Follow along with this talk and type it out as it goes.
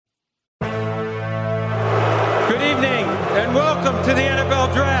Good evening and welcome to the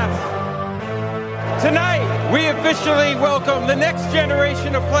NFL Draft. Tonight, we officially welcome the next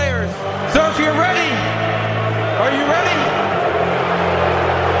generation of players. So if you're ready, are you ready?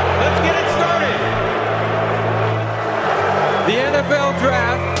 Let's get it started. The NFL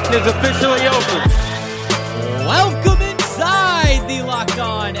Draft is officially open. Welcome inside the Locked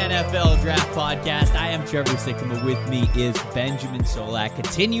On NFL Draft Podcast. I am Trevor Sikkema. With me is Benjamin Solak,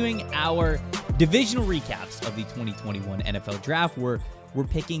 continuing our divisional recaps of the 2021 NFL Draft. We're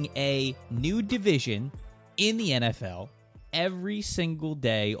picking a new division in the NFL every single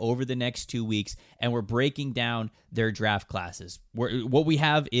day over the next 2 weeks, and we're breaking down their draft classes. What we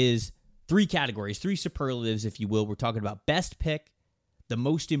have is three categories, three superlatives, if you will. We're talking about best pick, the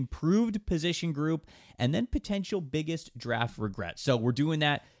most improved position group, and then potential biggest draft regret. So we're doing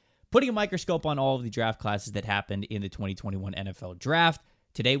that, putting a microscope on all of the draft classes that happened in the 2021 NFL Draft.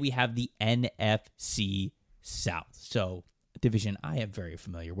 Today we have the NFC South. So a division I am very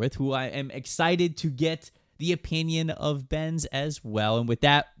familiar with, who I am excited to get the opinion of Ben's as well. And with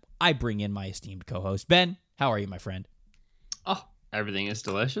that, I bring in my esteemed co-host. Ben, how are you, my friend? Oh, everything is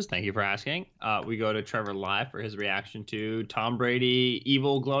delicious. Thank you for asking. We go to Trevor live for his reaction to Tom Brady,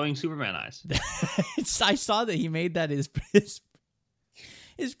 evil glowing Superman eyes. I saw that he made that his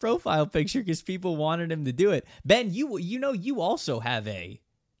profile picture because people wanted him to do it. Ben, you also have a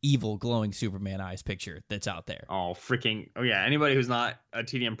evil glowing Superman eyes picture that's out there. Oh yeah! Anybody who's not a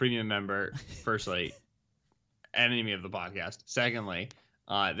TDM Premium member, firstly, enemy of the podcast. Secondly,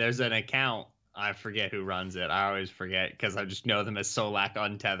 there's an account. I forget who runs it. I always forget because I just know them as Solak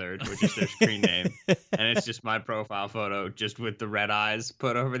Untethered, which is their screen name, and it's just my profile photo, just with the red eyes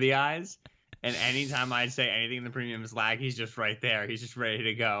put over the eyes. And anytime I say anything in the premium Slack, he's just right there. He's just ready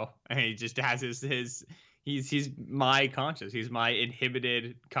to go. And he just has he's my conscience. He's my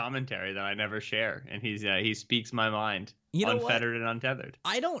inhibited commentary that I never share. And he speaks my mind, unfettered and untethered.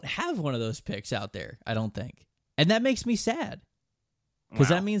 I don't have one of those pics out there, I don't think. And that makes me sad. Because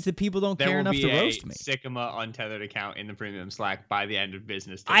that means that people don't care enough to roast me. There will be a Sikkema Untethered account in the premium Slack by the end of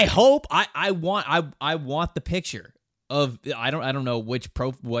business today. I hope. I want the picture. I don't know which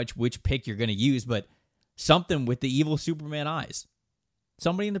pick you're going to use, but something with the evil Superman eyes.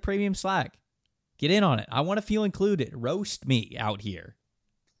 Somebody in the premium Slack, get in on it. I want to feel included. Roast me out here.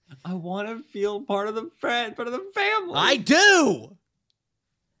 I want to feel part of the family. I do.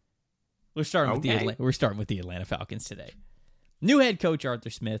 We're starting with the Atlanta Falcons today. New head coach Arthur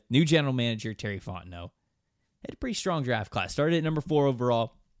Smith, new general manager Terry Fontenot. Had a pretty strong draft class. Started at number 4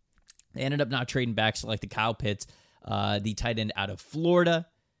 overall. They ended up not trading back, selected Kyle Pitts, the tight end out of Florida.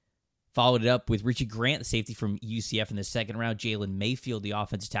 Followed it up with Richie Grant, the safety from UCF in the second round. Jalen Mayfield, the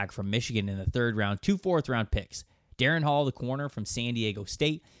offensive tackle from Michigan in the third round. 2 fourth-round picks. Darren Hall, the corner from San Diego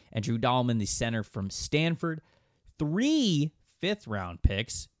State. And Drew Dahlman, the center from Stanford. 3 fifth-round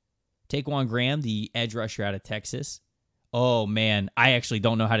picks. Taquan Graham, the edge rusher out of Texas. Oh, man. I actually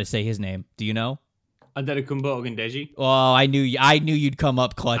don't know how to say his name. Do you know? Adetokunbo Ogundeji. Oh, I knew you'd come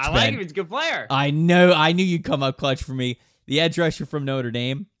up clutch, Ben. I like him. He's a good player. I knew you'd come up clutch for me. The edge rusher from Notre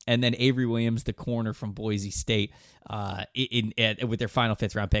Dame, and then Avery Williams, the corner from Boise State, with their final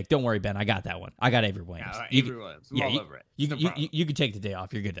 5th-round pick. Don't worry, Ben. I got that one. I got Avery Williams. Yeah, Avery Williams. I'm all over it. You could take the day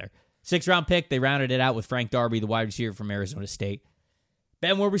off. You're good there. 6th-round pick. They rounded it out with Frank Darby, the wide receiver from Arizona State.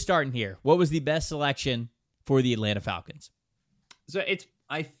 Ben, where are we starting here? What was the best selection for the Atlanta Falcons? So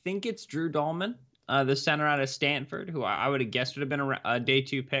I think it's Drew Dahlman, the center out of Stanford, who I would have guessed would have been a day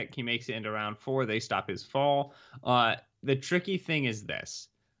 2 pick. He makes it into round 4. They stop his fall. The tricky thing is this.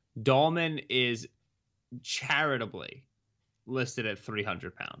 Dahlman is charitably listed at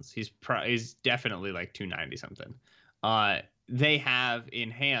 300 pounds. He's definitely like 290 something. They have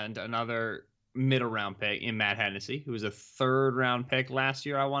in hand another middle round pick in Matt Hennessy, who was a 3rd-round pick last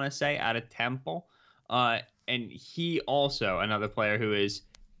year, I want to say, out of Temple. And he also, another player who is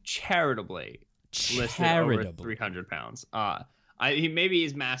charitably listed over 300 pounds. Maybe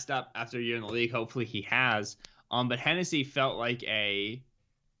he's masked up after a year in the league. Hopefully he has. But Hennessy felt like a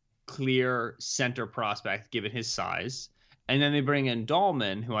clear center prospect given his size. And then they bring in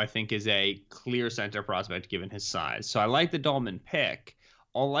Dahlman, who I think is a clear center prospect given his size. So I like the Dahlman pick.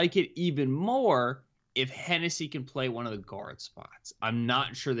 I'll like it even more if Hennessy can play one of the guard spots. I'm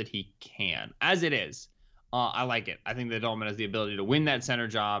not sure that he can. As it is, I like it. I think that Dahlman has the ability to win that center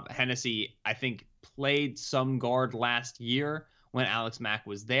job. Hennessy, I think, played some guard last year when Alex Mack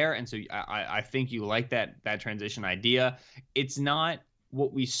was there, and so I think you like that transition idea. It's not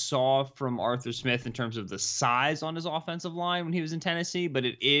what we saw from Arthur Smith in terms of the size on his offensive line when he was in Tennessee, but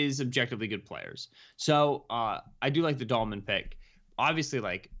it is objectively good players. So I do like the Dahlman pick. Obviously,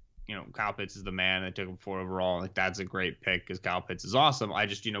 Kyle Pitts is the man. They took him 4 overall. Like, that's a great pick because Kyle Pitts is awesome. I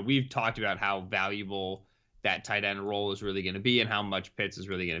just, we've talked about how valuable that tight end role is really going to be and how much Pitts is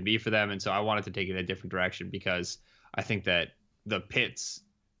really going to be for them. And so I wanted to take it a different direction because I think that the Pitts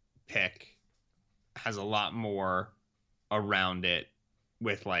pick has a lot more around it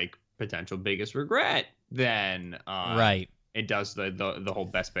with like potential biggest regret than right. It does the whole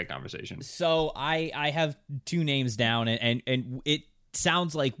best pick conversation. So I have 2 names down, and it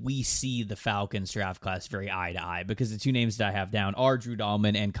sounds like we see the Falcons draft class very eye to eye because the 2 names that I have down are Drew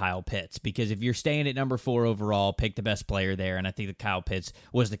Dahlman and Kyle Pitts. Because if you're staying at number 4 overall, pick the best player there, and I think that Kyle Pitts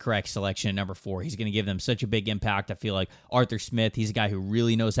was the correct selection at number 4. He's going to give them such a big impact. I feel like Arthur Smith, he's a guy who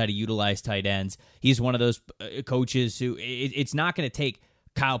really knows how to utilize tight ends. He's one of those coaches who it's not going to take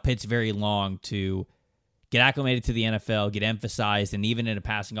Kyle Pitts very long to get acclimated to the NFL, get emphasized, and even in a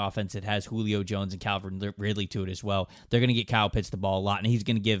passing offense that has Julio Jones and Calvin Ridley to it as well, they're going to get Kyle Pitts the ball a lot, and he's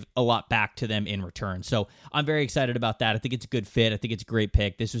going to give a lot back to them in return. So I'm very excited about that. I think it's a good fit. I think it's a great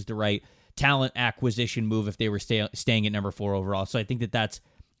pick. This was the right talent acquisition move if they were staying at number 4 overall. So I think that that's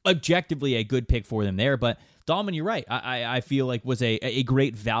objectively a good pick for them there. But Dahlman, you're right. I feel like was a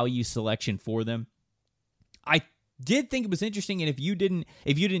great value selection for them. I did think it was interesting, and if you didn't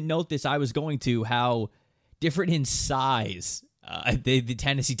note this, I was going to, how different in size the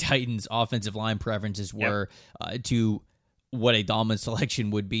Tennessee Titans offensive line preferences were to what a Dahlman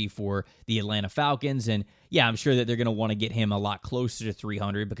selection would be for the Atlanta Falcons. And yeah, I'm sure that they're going to want to get him a lot closer to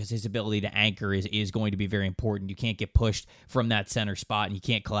 300 because his ability to anchor is going to be very important. You can't get pushed from that center spot, and you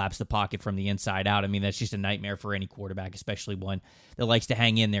can't collapse the pocket from the inside out. I mean, that's just a nightmare for any quarterback, especially one that likes to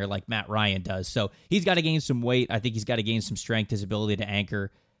hang in there like Matt Ryan does. So he's got to gain some weight. I think he's got to gain some strength, his ability to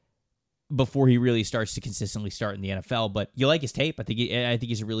anchor, before he really starts to consistently start in the NFL. But you like his tape. I think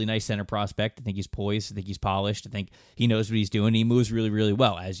he's a really nice center prospect. I think he's poised. I think he's polished. I think he knows what he's doing. He moves really, really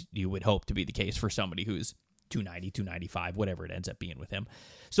well, as you would hope to be the case for somebody who's 290, 295, whatever it ends up being with him.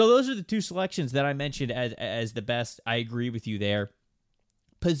 So those are the 2 selections that I mentioned as the best. I agree with you there.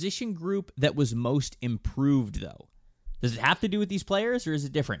 Position group that was most improved, though. Does it have to do with these players, or is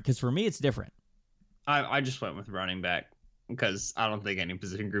it different? Because for me, it's different. I just went with running back, because I don't think any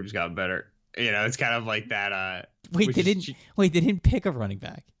position groups got better. It's kind of like that. They didn't pick a running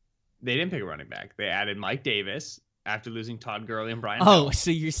back. They didn't pick a running back. They added Mike Davis after losing Todd Gurley and Brian Hill. Hill.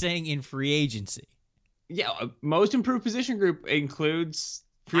 So you're saying in free agency? Yeah, most improved position group includes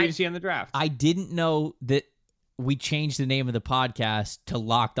free agency and the draft. I didn't know that we changed the name of the podcast to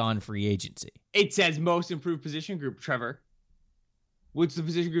Locked On Free Agency. It says most improved position group, Trevor. What's the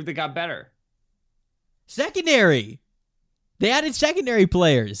position group that got better? Secondary. They added secondary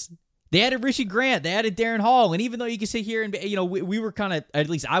players. They added Richie Grant. They added Darren Hall. And even though you can sit here and, we were kind of, at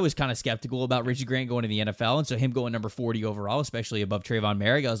least I was kind of skeptical about Richie Grant going to the NFL. And so him going number 40 overall, especially above Trayvon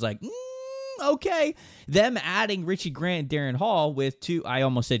Merrick, I was like, okay. Them adding Richie Grant and Darren Hall with 2, I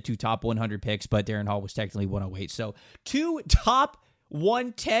almost said 2 top 100 picks, but Darren Hall was technically 108. So 2 top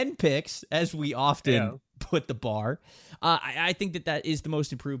 110 picks, as we often put the bar. I think that is the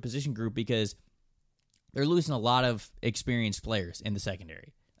most improved position group because they're losing a lot of experienced players in the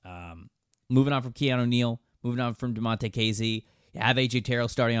secondary. Moving on from Keanu Neal, moving on from DeMonte Casey. You have A.J. Terrell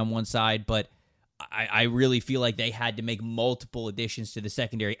starting on one side, but I really feel like they had to make multiple additions to the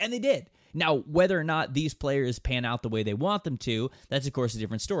secondary, and they did. Now, whether or not these players pan out the way they want them to, that's, of course, a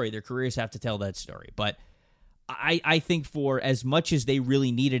different story. Their careers have to tell that story. But I think for as much as they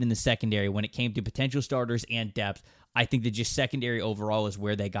really needed in the secondary when it came to potential starters and depth, I think that just secondary overall is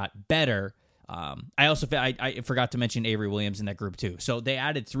where they got better. I forgot to mention Avery Williams in that group too. So they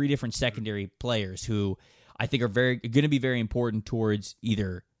added 3 different secondary players who I think are going to be very important towards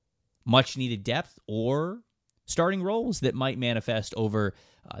either much needed depth or starting roles that might manifest over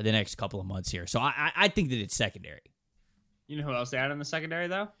the next couple of months here. So I think that it's secondary. You know who else they added in the secondary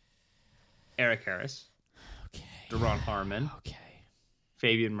though? Eric Harris. Okay. Deron Harmon. Okay.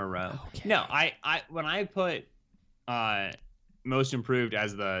 Fabian Moreau. Okay. No, I when I put most improved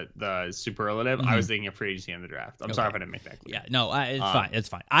as the superlative, I was thinking of free agency and the draft. I'm sorry if I didn't make that clear. Yeah, no, it's fine. It's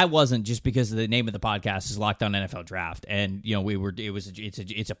fine. I wasn't, just because the name of the podcast is Locked On NFL Draft, and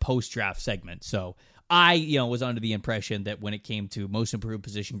it's a post draft segment. So I was under the impression that when it came to most improved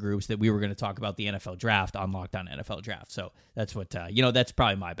position groups, that we were going to talk about the NFL Draft on Locked On NFL Draft. So that's what that's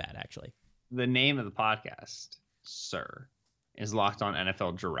probably my bad actually. The name of the podcast, sir, is Locked On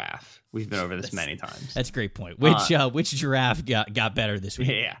NFL Giraffe. We've been over this many times. That's a great point. Which giraffe got better this week?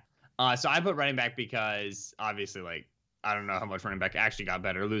 Yeah. So I put running back because obviously, like, I don't know how much running back actually got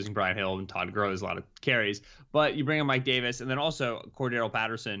better, losing Brian Hill and Todd Gurley is a lot of carries. But you bring in Mike Davis, and then also Cordero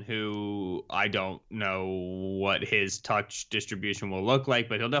Patterson, who I don't know what his touch distribution will look like,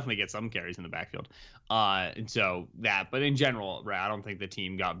 but he'll definitely get some carries in the backfield. And so that, but in general, right, I don't think the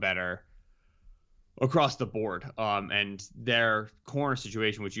team got better across the board. And their corner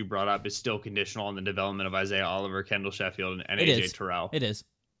situation, which you brought up, is still conditional on the development of Isaiah Oliver, Kendall Sheffield, and AJ Terrell. It is.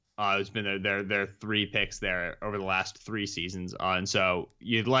 It's been their 3 picks there over the last 3 seasons. And so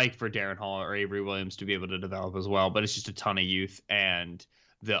you'd like for Darren Hall or Avery Williams to be able to develop as well, but it's just a ton of youth, and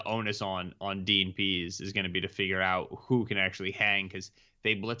the onus on Dean Pease is going to be to figure out who can actually hang, because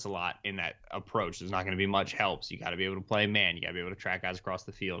they blitz a lot in that approach. There's not going to be much help. So you got to be able to play man. You got to be able to track guys across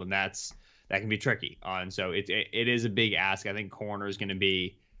the field, and that can be tricky. And so it is a big ask. I think corner is going to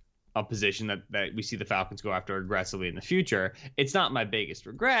be a position that we see the Falcons go after aggressively in the future. It's not my biggest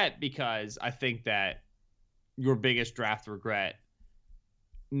regret, because I think that your biggest draft regret,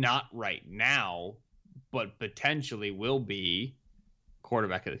 not right now, but potentially will be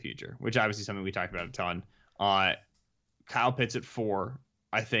quarterback of the future, which obviously is something we talked about a ton. Kyle Pitts at 4.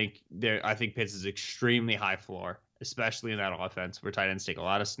 I think Pitts is extremely high floor, especially in that offense where tight ends take a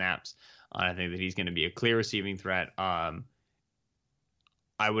lot of snaps. I think that he's going to be a clear receiving threat.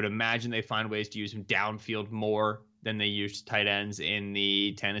 I would imagine they find ways to use him downfield more than they used tight ends in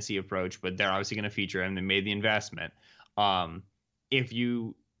the Tennessee approach, but they're obviously going to feature him. They made the investment. If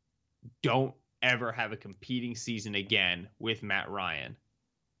you don't ever have a competing season again with Matt Ryan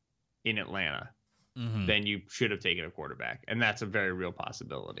in Atlanta, then you should have taken a quarterback. And that's a very real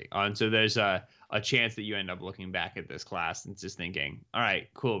possibility. And so there's a chance that you end up looking back at this class and just thinking, all right,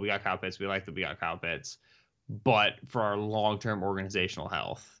 cool, we got Kyle Pitts. We like that we got Kyle Pitts. But for our long-term organizational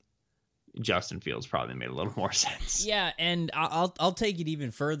health, Justin Fields probably made a little more sense. Yeah, and I'll take it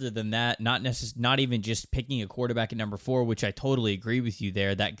even further than that. Not even just picking a quarterback at number 4, which I totally agree with you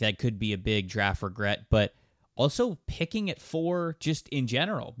there. That could be a big draft regret, but also picking at 4 just in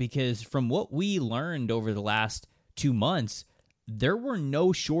general, because from what we learned over the last 2 months, there were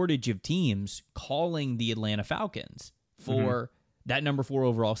no shortage of teams calling the Atlanta Falcons for that number 4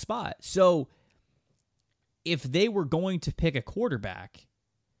 overall spot. So if they were going to pick a quarterback,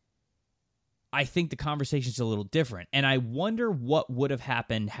 I think the conversation's a little different. And I wonder what would have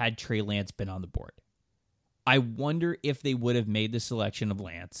happened had Trey Lance been on the board. I wonder if they would have made the selection of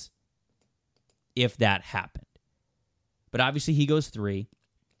Lance if that happened. But obviously he goes 3.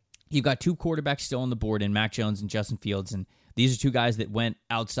 You've got 2 quarterbacks still on the board in Mac Jones and Justin Fields, and these are 2 guys that went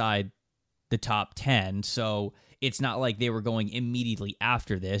outside the top 10, so it's not like they were going immediately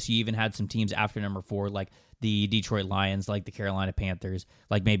after this. You even had some teams after number 4, like the Detroit Lions, like the Carolina Panthers,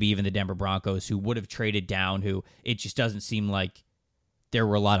 like maybe even the Denver Broncos, who would have traded down, who it just doesn't seem like there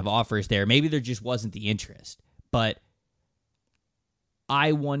were a lot of offers there. Maybe there just wasn't the interest. But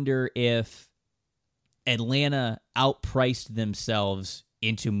I wonder if Atlanta outpriced themselves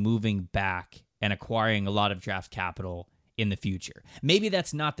into moving back and acquiring a lot of draft capital in the future. Maybe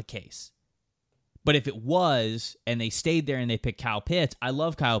that's not the case. But if it was, and they stayed there and they picked Kyle Pitts, I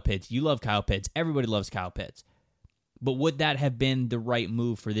love Kyle Pitts. You love Kyle Pitts. Everybody loves Kyle Pitts. But would that have been the right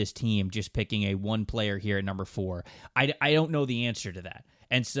move for this team, just picking a 1 player here at number 4? I don't know the answer to that.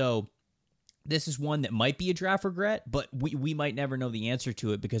 And so this is one that might be a draft regret, but we might never know the answer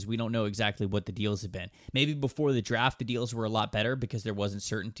to it because we don't know exactly what the deals have been. Maybe before the draft, the deals were a lot better because there wasn't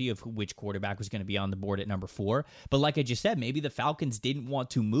certainty of which quarterback was going to be on the board at number 4. But like I just said, maybe the Falcons didn't want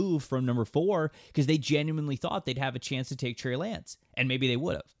to move from number 4 because they genuinely thought they'd have a chance to take Trey Lance, and maybe they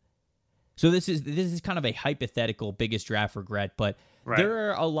would have. So this is kind of a hypothetical biggest draft regret, but there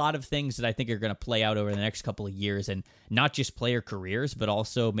are a lot of things that I think are going to play out over the next couple of years, and not just player careers, but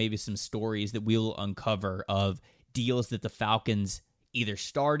also maybe some stories that we'll uncover of deals that the Falcons either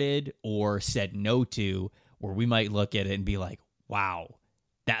started or said no to, where we might look at it and be like, wow,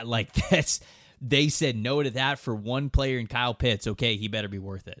 they said no to that for 1 player in Kyle Pitts. Okay, he better be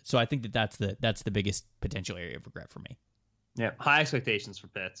worth it. So I think that's the biggest potential area of regret for me. Yeah, high expectations for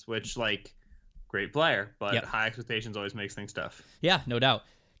Pitts, which, great player, but high expectations always makes things tough. Yeah, no doubt.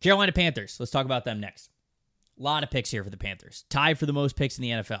 Carolina Panthers, let's talk about them next. A lot of picks here for the Panthers. Tied for the most picks in the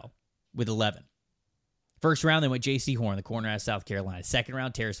NFL with 11. First round, they went J.C. Horn, the corner out of South Carolina. Second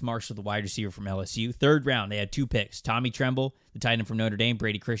round, Terrace Marshall, the wide receiver from LSU. Third round, they had 2 picks. Tommy Tremble, the tight end from Notre Dame.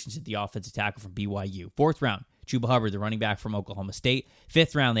 Brady Christensen, the offensive tackle from BYU. Fourth round, Chuba Hubbard, the running back from Oklahoma State.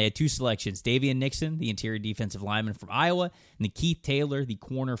 Fifth round, they had 2 selections. Davian Nixon, the interior defensive lineman from Iowa, and Keith Taylor, the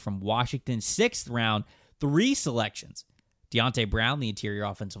corner from Washington. Sixth round, 3 selections. Deontay Brown, the interior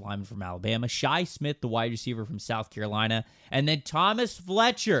offensive lineman from Alabama. Shi Smith, the wide receiver from South Carolina. And then Thomas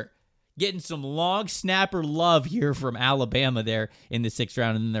Fletcher. getting some long snapper love here from Alabama there in the 6th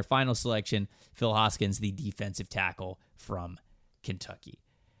round. And then their final selection, Phil Hoskins, the defensive tackle from Kentucky.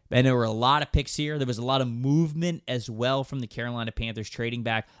 And there were a lot of picks here. There was a lot of movement as well from the Carolina Panthers, trading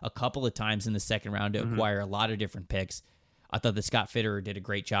back a couple of times in the 2nd round to acquire a lot of different picks. I thought that Scott Fitterer did a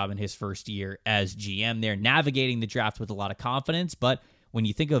great job in his first year as GM there, navigating the draft with a lot of confidence. But when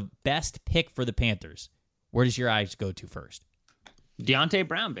you think of best pick for the Panthers, where does your eyes go to first? Deontay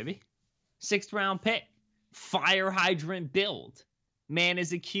Brown, baby. 6th round pick. Fire hydrant build. Man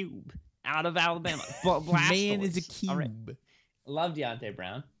is a cube out of Alabama. Man is a cube. Right. Love Deontay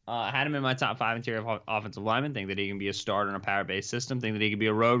Brown. I had him in my top 5 interior offensive linemen. Think that he can be a starter in a power-based system. Think that he can be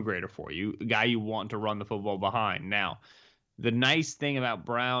a road grader for you. A guy you want to run the football behind. Now, the nice thing about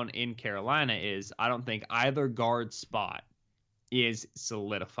Brown in Carolina is I don't think either guard spot is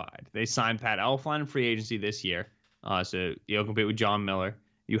solidified. They signed Pat Elflein in free agency this year. So he'll compete with John Miller.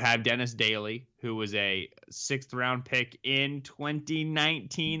 You have Dennis Daly, who was a 6th round pick in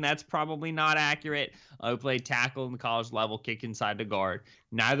 2019. That's probably not accurate. Who played tackle in the college level, kick inside the guard.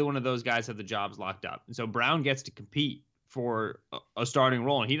 Neither one of those guys have the jobs locked up. And so Brown gets to compete for a starting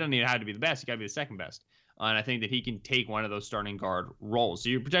role, and he doesn't even have to be the best. He got to be the 2nd best. And I think that he can take one of those starting guard roles. So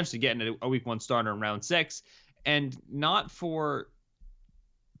you're potentially getting a week 1 starter in round 6, and not for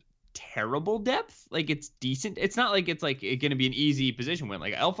terrible depth. Like, it's decent. It's not like it's like going to be an easy position win.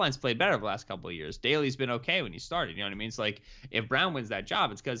 Like, Elflein's played better the last couple of years. Daly's been okay when he started. You know what I mean? It's like if Brown wins that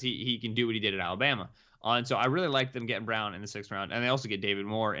job, it's because he can do what he did at Alabama. And so I really like them getting Brown in the 6th round. And they also get David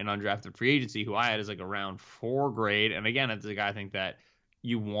Moore in undrafted free agency, who I had as like a round 4 grade. And again, it's a guy I think that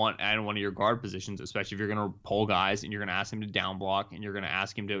you want at one of your guard positions, especially if you're going to pull guys and you're going to ask him to down block and you're going to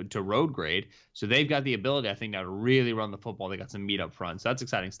ask him to road grade. So they've got the ability, I think, now to really run the football. They got some meat up front. So that's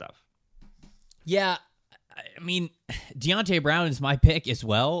exciting stuff. Yeah, I mean, Deontay Brown is my pick as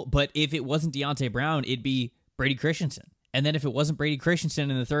well. But if it wasn't Deontay Brown, it'd be Brady Christensen. And then if it wasn't Brady Christensen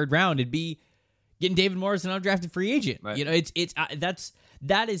in the 3rd round, it'd be getting David Moore as an undrafted free agent. Right. You know,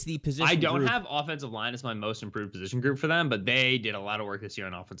 that is the position. I don't group. have offensive line as my most improved position group for them, but they did a lot of work this year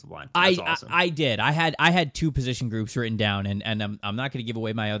on offensive line. That's awesome. I did. I had 2 position groups written down, and I'm not going to give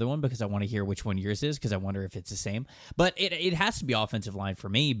away my other one because I want to hear which one yours is because I wonder if it's the same. But it has to be offensive line for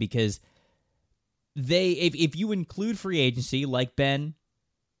me because if you include free agency like Ben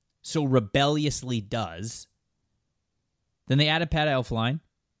so rebelliously does, then they added Pat Elflein.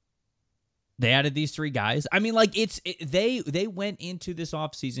 They added these 3 guys. I mean, like, they went into this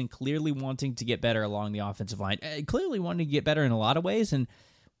offseason clearly wanting to get better along the offensive line, clearly wanting to get better in a lot of ways, and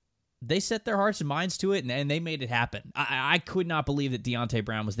they set their hearts and minds to it, and they made it happen. I could not believe that Deontay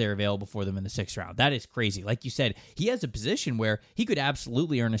Brown was there available for them in the 6th round. That is crazy. Like you said, he has a position where he could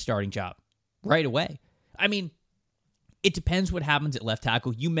absolutely earn a starting job right away. I mean, it depends what happens at left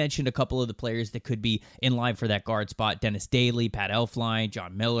tackle. You mentioned a couple of the players that could be in line for that guard spot. Dennis Daly, Pat Elflein,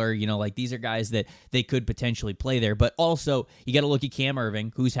 John Miller. You know, like these are guys that they could potentially play there. But also, you got to look at Cam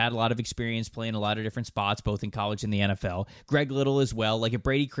Irving, who's had a lot of experience playing a lot of different spots, both in college and the NFL. Greg Little as well. Like if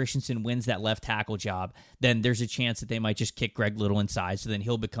Brady Christensen wins that left tackle job, then there's a chance that they might just kick Greg Little inside. So then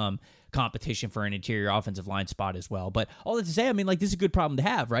he'll become competition for an interior offensive line spot as well. But all that to say, I mean, like, this is a good problem to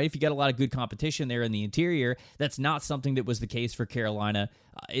have, right? If you got a lot of good competition there in the interior, that's not something that was the case for Carolina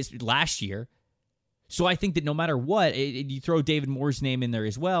last year. So I think that no matter what, you throw David Moore's name in there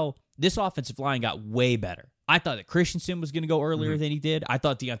as well, this offensive line got way better. I thought that Christensen was going to go earlier than he did. I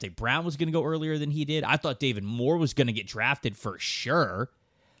thought Deontay Brown was going to go earlier than he did. I thought David Moore was going to get drafted for sure.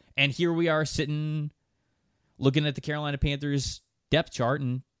 And here we are sitting looking at the Carolina Panthers depth chart,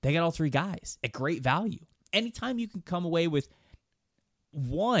 and they got all 3 guys at great value. Anytime you can come away with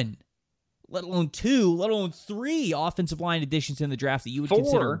 1, let alone 2, let alone 3 offensive line additions in the draft that you would 4.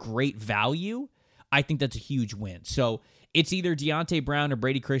 consider great value, I think that's a huge win. So it's either Deontay Brown or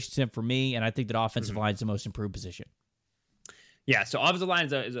Brady Christensen for me, and I think that offensive line is the most improved position. Yeah, so offensive line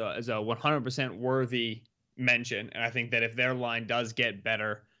is a 100% worthy mention, and I think that if their line does get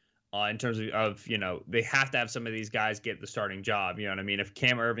better, in terms of, you know, they have to have some of these guys get the starting job. You know what I mean? If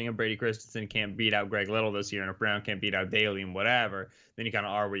Cam Irving and Brady Christensen can't beat out Greg Little this year, and if Brown can't beat out Daly and whatever, then you kind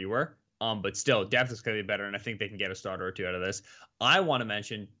of are where you were. But still, depth is going to be better, and I think they can get a starter or 2 out of this. I want to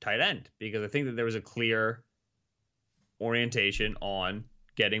mention tight end, because I think that there was a clear orientation on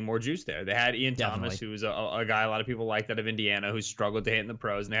getting more juice there. They had Ian Thomas, who's a guy a lot of people liked out of Indiana, who struggled to hit in the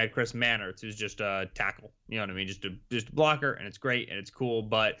pros, and they had Chris Mannertz, who's just a tackle. You know what I mean? Just a blocker, and it's great, and it's cool,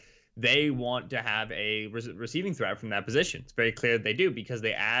 but they want to have a receiving threat from that position. It's very clear that they do, because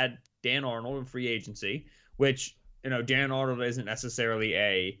they add Dan Arnold in free agency, which, you know, Dan Arnold isn't necessarily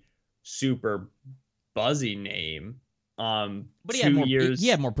a super buzzy name, But 2 years. He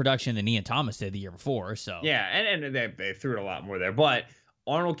had more production than Ian Thomas did the year before. So yeah, and they threw it a lot more there. But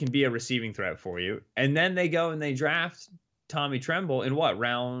Arnold can be a receiving threat for you. And then they go and they draft Tommy Tremble in what,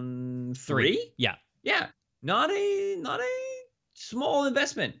 round 3? Yeah. Yeah. Not a small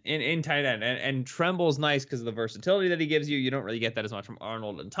investment in tight end. And Tremble's nice because of the versatility that he gives you. You don't really get that as much from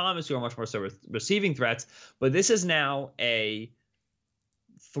Arnold and Thomas, who are much more so receiving threats. But this is now these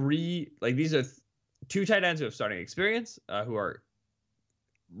are 2 tight ends who have starting experience, who are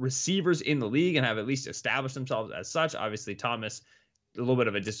receivers in the league and have at least established themselves as such. Obviously, Thomas, a little bit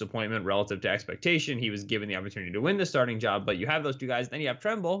of a disappointment relative to expectation. He was given the opportunity to win the starting job, but you have those 2 guys. Then you have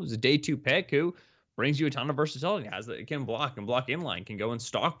Tremble, who's a day 2 pick, who brings you a ton of versatility. Can block inline, can go in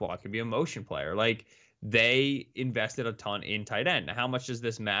stock block, can be a motion player. Like, they invested a ton in tight end. Now, how much does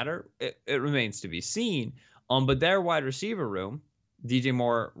this matter? It remains to be seen. But their wide receiver room, DJ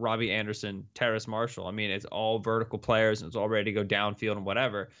Moore, Robbie Anderson, Terrace Marshall, I mean, it's all vertical players and it's all ready to go downfield and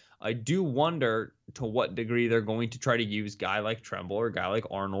whatever. I do wonder to what degree they're going to try to use guy like Tremble or guy like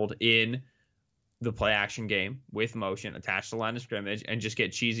Arnold in the play action game with motion attached to line of scrimmage and just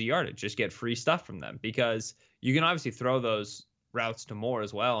get cheesy yardage, just get free stuff from them, because you can obviously throw those routes to Moore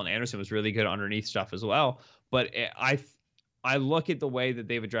as well. And Anderson was really good underneath stuff as well. But I look at the way that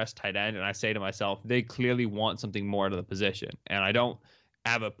they've addressed tight end and I say to myself, they clearly want something more out of the position. And I don't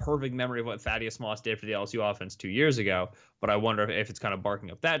have a perfect memory of what Thaddeus Moss did for the LSU offense 2 years ago, but I wonder if it's kind of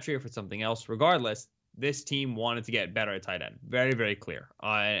barking up that tree or if it's something else. Regardless, this team wanted to get better at tight end. Very, very clear.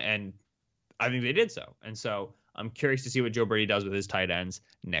 And I think they did so. And so I'm curious to see what Joe Brady does with his tight ends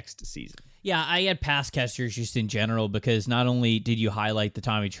next season. Yeah, I had pass catchers just in general because not only did you highlight the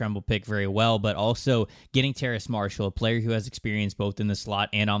Tommy Tremble pick very well, but also getting Terrace Marshall, a player who has experience both in the slot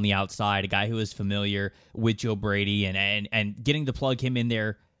and on the outside, a guy who is familiar with Joe Brady, and getting to plug him in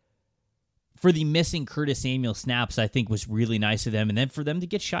there for the missing Curtis Samuel snaps, I think was really nice of them. And then for them to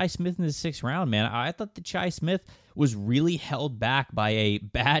get Shi Smith in the 6th round, man, I thought that Shi Smith was really held back by a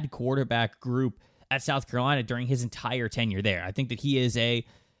bad quarterback group at South Carolina during his entire tenure there. I think that he is a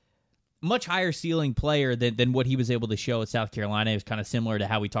much higher ceiling player than what he was able to show at South Carolina. It was kind of similar to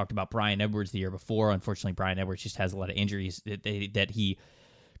how we talked about Brian Edwards the year before. Unfortunately, Brian Edwards just has a lot of injuries that he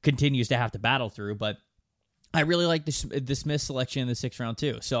continues to have to battle through. But I really like the Smith selection in the 6th round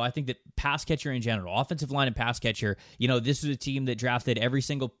too. So I think that pass catcher in general, offensive line and pass catcher, this was a team that drafted every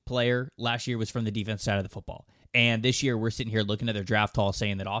single player last year was from the defense side of the football. And this year, we're sitting here looking at their draft haul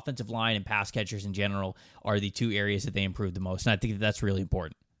saying that offensive line and pass catchers in general are the 2 areas that they improved the most. And I think that that's really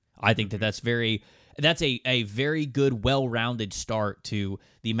important. I think that that's a very good, well-rounded start to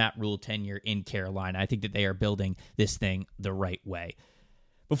the Matt Rule tenure in Carolina. I think that they are building this thing the right way.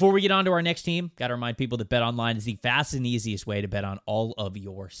 Before we get on to our next team, got to remind people that BetOnline is the fastest and easiest way to bet on all of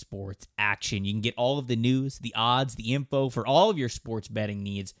your sports action. You can get all of the news, the odds, the info for all of your sports betting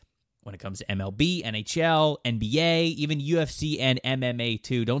needs when it comes to MLB, NHL, NBA, even UFC and MMA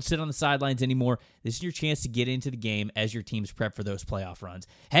too. Don't sit on the sidelines anymore. This is your chance to get into the game as your teams prep for those playoff runs.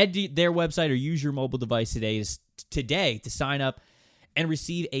 Head to their website or use your mobile device today to sign up and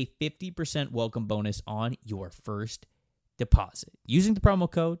receive a 50% welcome bonus on your first deposit using the promo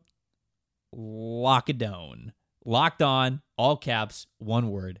code LOCKEDON. Locked on, all caps,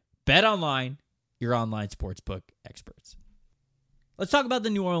 one word. BetOnline, your online sportsbook experts. Let's talk about the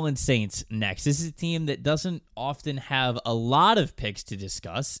New Orleans Saints next. This is a team that doesn't often have a lot of picks to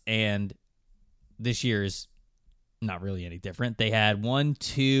discuss, and this year is not really any different. They had 1,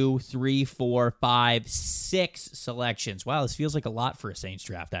 2, 3, 4, 5, 6 selections. Wow, this feels like a lot for a Saints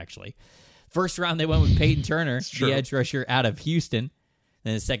draft, actually. First round, they went with Peyton Turner, the edge rusher out of Houston.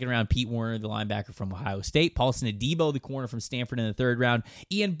 Then the 2nd round, Pete Werner, the linebacker from Ohio State. Paulson Adebo, the corner from Stanford in the 3rd round.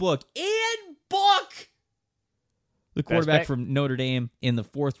 Ian Book! The quarterback from Notre Dame in the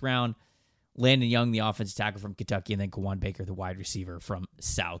 4th round. Landon Young, the offensive tackle from Kentucky. And then Kawan Baker, the wide receiver from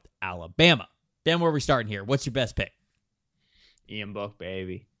South Alabama. Ben, where are we starting here? What's your best pick? Ian Book,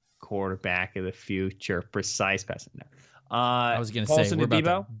 baby. Quarterback of the future. Precise passing. I was going to say, we're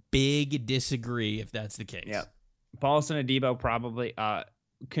about to big disagree if that's the case. Yeah. Paulson Adebo probably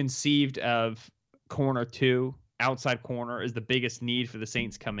conceived of corner 2. Outside corner is the biggest need for the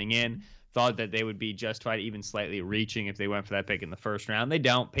Saints coming in. Thought that they would be justified even slightly reaching if they went for that pick in the 1st round. They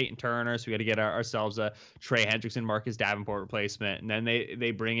don't. Peyton Turner, so we got to get ourselves a Trey Hendrickson, Marcus Davenport replacement. And then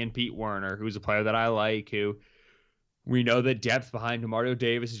they bring in Pete Werner, who's a player that I like, who We know that depth behind Mario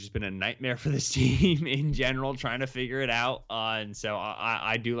Davis has just been a nightmare for this team in general, trying to figure it out. And so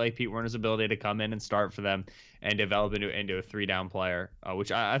I do like Pete Werner's ability to come in and start for them and develop into a 3-down player,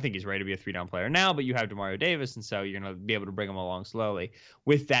 which I think he's ready to be a 3-down player now, but you have DeMario Davis, and so you're going to be able to bring him along slowly.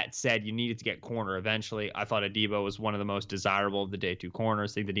 With that said, you needed to get corner eventually. I thought Adebo was one of the most desirable of the day 2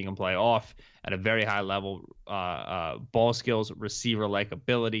 corners. I think that he can play off at a very high level, ball skills, receiver-like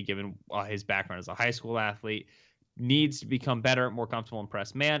ability, given his background as a high school athlete. Needs to become better, more comfortable in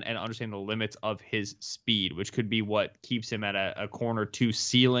press man, and understand the limits of his speed, which could be what keeps him at a corner 2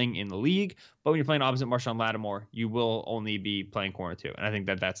 ceiling in the league. But when you're playing opposite Marshawn Lattimore, you will only be playing corner 2. And I think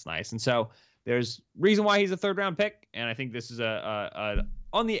that that's nice. And so there's reason why he's a 3rd-round pick. And I think this is a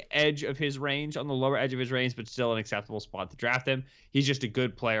on the edge of his range, on the lower edge of his range, but still an acceptable spot to draft him. He's just a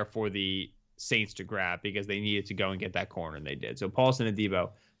good player for the Saints to grab because they needed to go and get that corner, and they did. So Paulson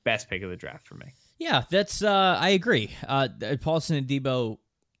Adebo, best pick of the draft for me. Yeah, that's I agree. Paulson and Debo,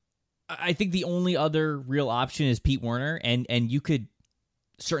 I think the only other real option is Pete Werner, and you could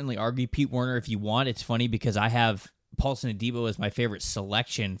certainly argue Pete Werner if you want. It's funny because I have Paulson and Debo as my favorite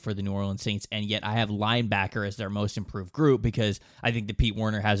selection for the New Orleans Saints, and yet I have linebacker as their most improved group because I think that Pete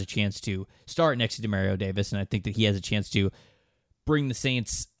Werner has a chance to start next to DeMario Davis, and I think that he has a chance to bring the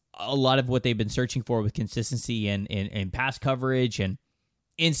Saints a lot of what they've been searching for with consistency and pass coverage and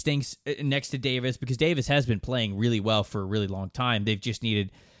instincts next to Davis, because Davis has been playing really well for a really long time. They've just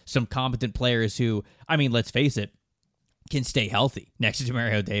needed some competent players who, I mean, let's face it, can stay healthy next to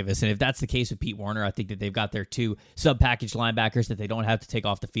DeMario Davis. And if that's the case with Pete Werner, I think that they've got their 2 sub-package linebackers that they don't have to take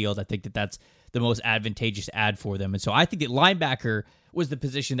off the field. I think that that's the most advantageous add for them. And so I think that linebacker was the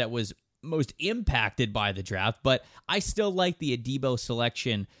position that was most impacted by the draft, but I still like the Adebo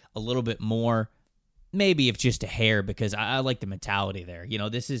selection a little bit more. Maybe if just a hair, because I like the mentality there. You know,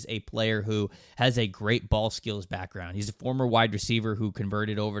 this is a player who has a great ball skills background. He's a former wide receiver who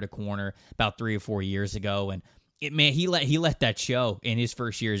converted over to corner about 3 or 4 years ago, and he let that show in his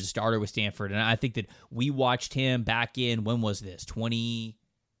first year as a starter with Stanford. And I think that we watched him back in, when was this?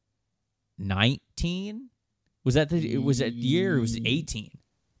 2019? Was that year? Or was it 18?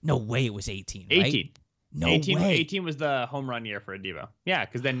 No way, it was 18. Right? 18. No 18, way. 18 was the home run year for Adebo. Yeah,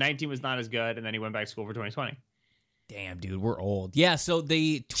 because then 19 was not as good, and then he went back to school for 2020. Damn, dude, we're old. Yeah, so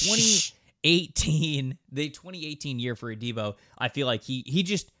the 2018 year for Adebo, I feel like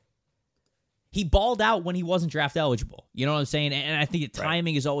he balled out when he wasn't draft eligible. You know what I'm saying? And I think the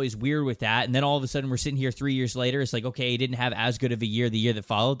timing is always weird with that. And then all of a sudden we're sitting here 3 years later. It's like, okay, he didn't have as good of a year the year that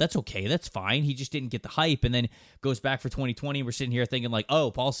followed. That's okay. That's fine. He just didn't get the hype. And then goes back for 2020. We're sitting here thinking like,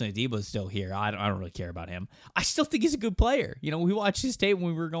 oh, Paulson Adebo is still here. I don't really care about him. I still think he's a good player. You know, we watched his tape when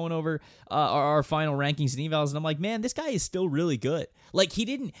we were going over our final rankings and evals. And I'm like, man, this guy is still really good. Like he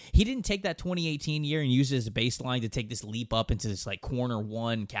didn't take that 2018 year and use it as a baseline to take this leap up into this like corner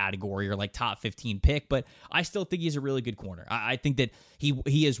 1 category or like top 15 pick, but I still think he's a really good corner. I think that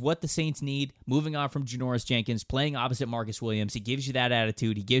he is what the Saints need, moving on from Janoris Jenkins, playing opposite Marcus Williams. He gives you that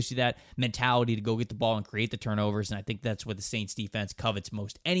attitude. He gives you that mentality to go get the ball and create the turnovers, and I think that's what the Saints defense covets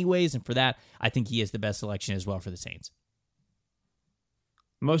most anyways, and for that, I think he is the best selection as well for the Saints.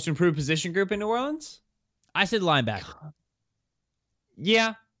 Most improved position group in New Orleans? I said linebacker.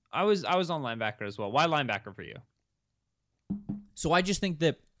 Yeah, I was on linebacker as well. Why linebacker for you? So I just think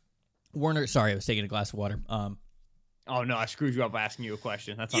that Werner, sorry, I was taking a glass of water. Oh no, I screwed you up by asking you a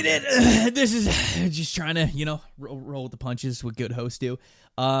question. That's you did. This is just trying to, roll with the punches, what good hosts do.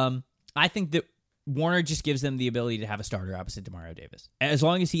 I think that Werner just gives them the ability to have a starter opposite DeMario Davis. As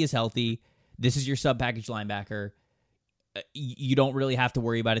long as he is healthy, this is your sub-package linebacker. You don't really have to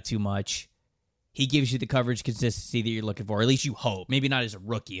worry about it too much. He gives you the coverage consistency that you're looking for, or at least you hope. Maybe not as a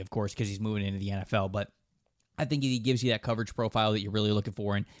rookie, of course, because he's moving into the NFL, but I think he gives you that coverage profile that you're really looking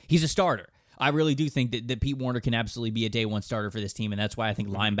for, and he's a starter. I really do think that Pete Werner can absolutely be a day 1 starter for this team, and that's why I think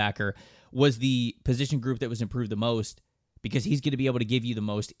linebacker was the position group that was improved the most, because he's going to be able to give you the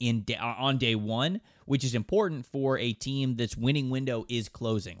most on day 1, which is important for a team that's winning window is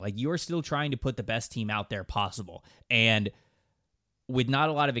closing. Like, you're still trying to put the best team out there possible, and with not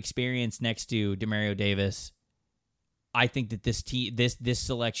a lot of experience next to DeMario Davis, I think that this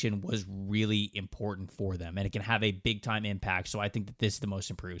selection was really important for them, and it can have a big-time impact, so I think that this is the most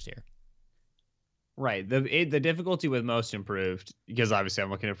improved here. Right. The difficulty with most improved, because obviously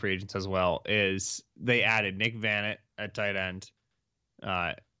I'm looking at free agents as well, is they added Nick Vannett at tight end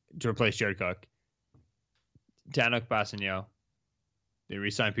to replace Jared Cook. Tanuk Bassigno. They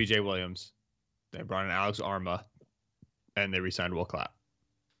re-signed PJ Williams. They brought in Alex Arma. And they re-signed Will Clapp.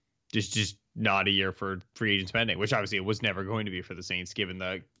 Just not a year for free agent spending, which obviously it was never going to be for the Saints, given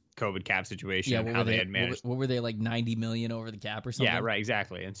the COVID cap situation, Yeah, how they had managed. What were they, like 90 million over the cap or something? Yeah, right,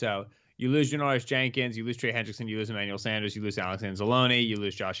 exactly. And so you lose Janoris Jenkins, you lose Trey Hendrickson, you lose Emmanuel Sanders, you lose Alex Anzalone, you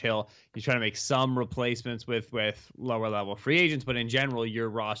lose Josh Hill. You try to make some replacements with lower level free agents, but in general, your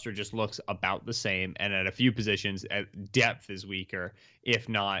roster just looks about the same. And at a few positions, depth is weaker. If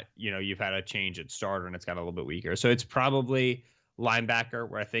not, you've had a change at starter and it's got a little bit weaker. So it's probably linebacker,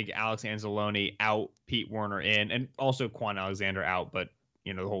 where I think Alex Anzalone out, Pete Werner in, and also Quan Alexander out. But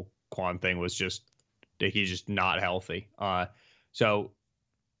the whole Quan thing was just he's just not healthy. So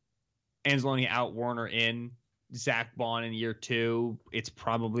Anzalone out, Warner in, Zach Bond in year 2. It's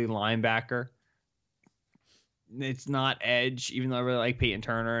probably linebacker. It's not edge, even though I really like Peyton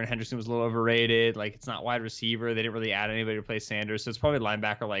Turner and Henderson was a little overrated. Like, it's not wide receiver. They didn't really add anybody to play Sanders. So it's probably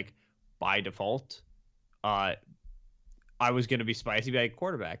linebacker, like, by default. I was going to be spicy, be like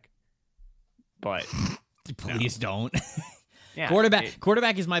quarterback. But please don't. Yeah,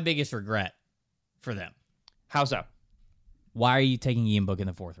 quarterback is my biggest regret for them. How so? Why are you taking Ian Book in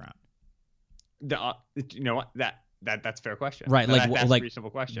the 4th round? You know what? That's a fair question. Right, that's a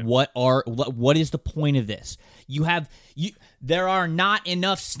reasonable question. What is the point of this? There are not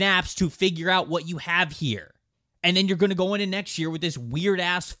enough snaps to figure out what you have here. And then you're going to go into next year with this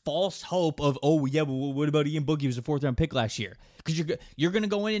weird-ass false hope of, oh, yeah, but what about Ian Book? He was a 4th-round pick last year. Because you're going to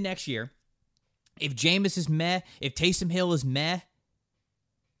go into next year. If Jameis is meh, if Taysom Hill is meh,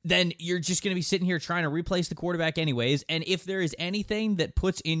 then you're just going to be sitting here trying to replace the quarterback anyways. And if there is anything that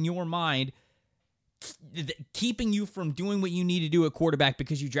puts in your mind keeping you from doing what you need to do at quarterback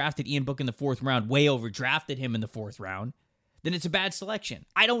because you drafted Ian Book in the 4th round, way overdrafted him in the 4th round, then it's a bad selection.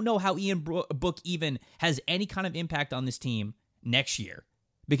 I don't know how Ian Book even has any kind of impact on this team next year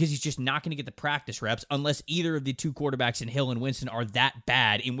because he's just not going to get the practice reps unless either of the 2 quarterbacks in Hill and Winston are that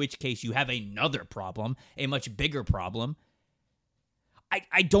bad, in which case you have another problem, a much bigger problem.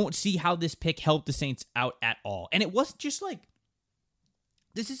 I don't see how this pick helped the Saints out at all. And it wasn't just like,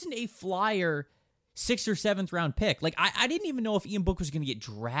 this isn't a flyer 6th or 7th round pick. Like, I didn't even know if Ian Book was going to get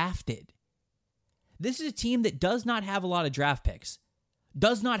drafted. This is a team that does not have a lot of draft picks,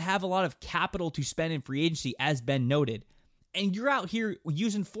 does not have a lot of capital to spend in free agency, as Ben noted. And you're out here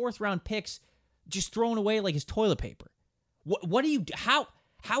using 4th round picks, just throwing away like his toilet paper. What do you, how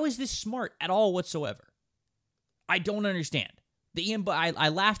is this smart at all whatsoever? I don't understand. I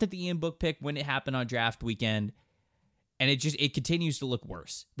laughed at the Ian Book pick when it happened on draft weekend. And it continues to look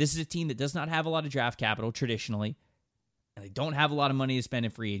worse. This is a team that does not have a lot of draft capital traditionally, and they don't have a lot of money to spend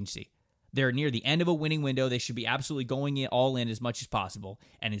in free agency. They're near the end of a winning window. They should be absolutely going all in as much as possible,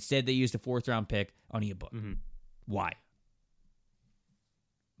 and instead they used a 4th round pick on Ian Book. Mm-hmm. Why?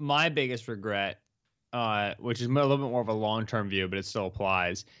 My biggest regret, which is a little bit more of a long-term view, but it still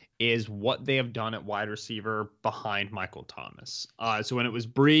applies, is what they have done at wide receiver behind Michael Thomas. So when it was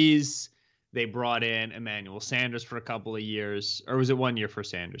Breeze, they brought in Emmanuel Sanders for a couple of years, or was it 1 year for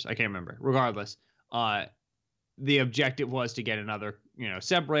Sanders? I can't remember. Regardless, the objective was to get another,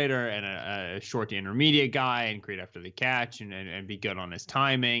 separator and a short to intermediate guy and create after the catch and be good on his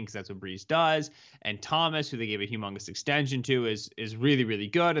timing, because that's what Breeze does. And Thomas, who they gave a humongous extension to, is really, really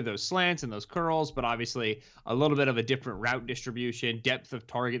good at those slants and those curls, but obviously a little bit of a different route distribution, depth of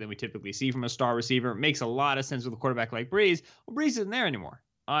target than we typically see from a star receiver. It makes a lot of sense with a quarterback like Breeze. Well, Breeze isn't there anymore.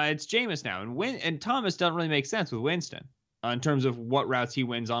 It's Jameis now, and Thomas doesn't really make sense with Winston in terms of what routes he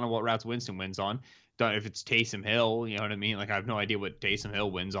wins on and what routes Winston wins on. If it's Taysom Hill, you know what I mean? Like, I have no idea what Taysom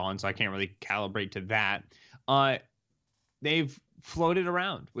Hill wins on, so I can't really calibrate to that. They've floated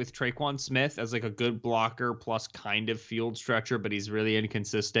around with Traquan Smith as like a good blocker plus kind of field stretcher, but he's really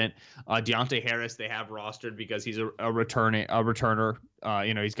inconsistent. Deontay Harris they have rostered because he's a returner.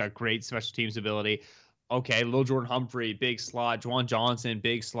 He's got great special teams ability. Okay, Lil Jordan Humphrey, big slot. Juwan Johnson,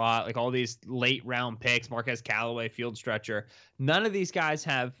 big slot. Like all these late round picks. Marquez Callaway, field stretcher. None of these guys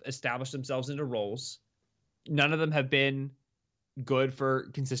have established themselves into roles. None of them have been good for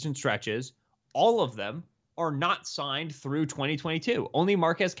consistent stretches. All of them are not signed through 2022. Only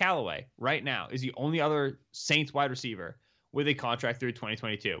Marquez Callaway right now is the only other Saints wide receiver with a contract through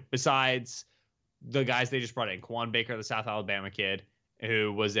 2022. Besides the guys they just brought in. Quan Baker, the South Alabama kid,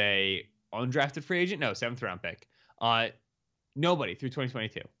 who was a undrafted free agent? No, 7th round pick. Nobody through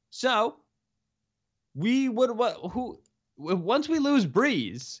 2022. So once we lose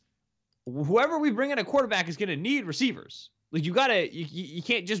Breeze, whoever we bring in a quarterback is going to need receivers. Like you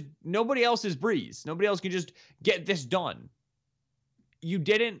can't just, nobody else is Breeze. Nobody else can just get this done. You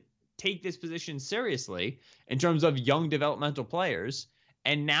didn't take this position seriously in terms of young developmental players.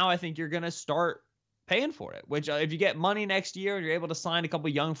 And now I think you're going to start paying for it, which if you get money next year and you're able to sign a couple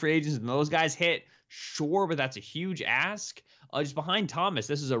of young free agents and those guys hit, sure, but that's a huge ask. Just behind Thomas,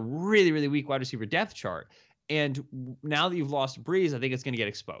 this is a really, really weak wide receiver depth chart. And now that you've lost Breeze, I think it's going to get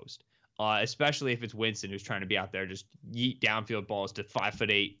exposed, especially if it's Winston who's trying to be out there just yeet downfield balls to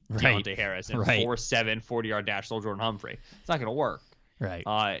 5'8" Deontay Harris and 4'7" 40-yard dash slow Jordan Humphrey. It's not going to work.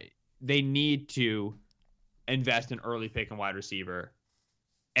 Right. They need to invest in early pick and wide receiver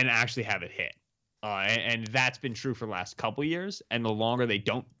and actually have it hit. And that's been true for the last couple years. And the longer they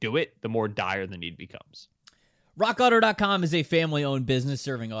don't do it, the more dire the need becomes. RockAuto.com is a family-owned business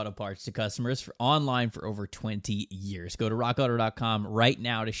serving auto parts to customers online for over 20 years. Go to RockAuto.com right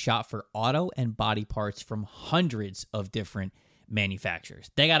now to shop for auto and body parts from hundreds of different manufacturers.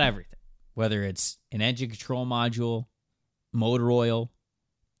 They got everything, whether it's an engine control module, motor oil,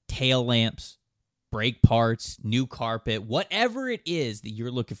 tail lamps, brake parts, new carpet, whatever it is that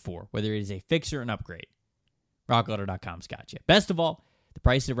you're looking for, whether it is a fix or an upgrade, RockAuto.com's got you. Best of all, the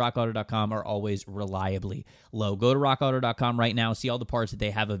prices at RockAuto.com are always reliably low. Go to RockAuto.com right now. See all the parts that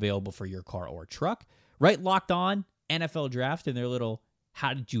they have available for your car or truck. Right, Locked On NFL Draft in their little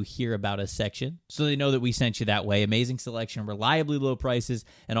How Did You Hear About Us section, so they know that we sent you that way. Amazing selection, reliably low prices,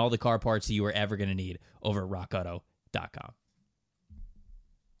 and all the car parts that you are ever going to need over at RockAuto.com.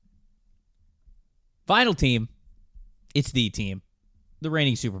 Final team, it's the team, the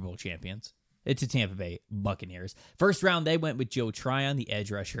reigning Super Bowl champions. It's the Tampa Bay Buccaneers. First round, they went with Joe Tryon, the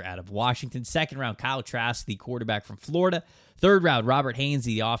edge rusher out of Washington. Second round, Kyle Trask, the quarterback from Florida. Third round, Robert Hainsey,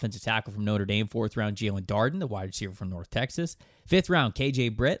 the offensive tackle from Notre Dame. Fourth round, Jalen Darden, the wide receiver from North Texas. Fifth round,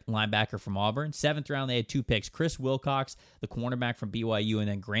 KJ Britt, linebacker from Auburn. Seventh round, they had two picks, Chris Wilcox, the cornerback from BYU, and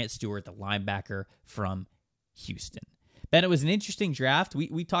then Grant Stewart, the linebacker from Houston. Ben, it was an interesting draft.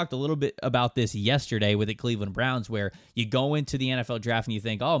 We talked a little bit about this yesterday with the Cleveland Browns, where you go into the NFL draft and you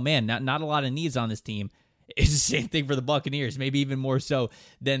think, oh, man, not a lot of needs on this team. It's the same thing for the Buccaneers, maybe even more so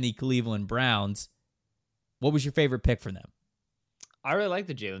than the Cleveland Browns. What was your favorite pick for them? I really like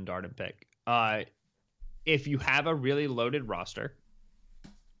the Jalen Darden pick. If you have a really loaded roster,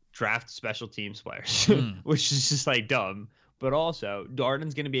 draft special teams players, which is just like dumb. But also,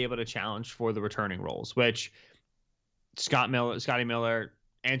 Darden's going to be able to challenge for the returning roles, which Scotty Miller,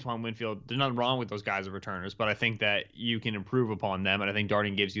 Antoine Winfield, there's nothing wrong with those guys as returners, but I think that you can improve upon them, and I think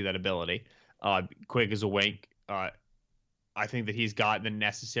Darden gives you that ability. Quick as a wink. I think that he's got the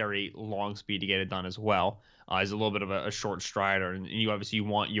necessary long speed to get it done as well. He's a little bit of a short strider, and you obviously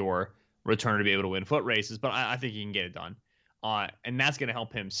want your returner to be able to win foot races, but I think he can get it done. And that's going to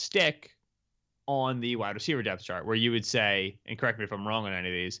help him stick on the wide receiver depth chart, where you would say, and correct me if I'm wrong on any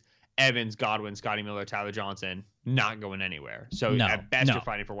of these, Evans, Godwin, Scotty Miller, Tyler Johnson, not going anywhere. So at best, you're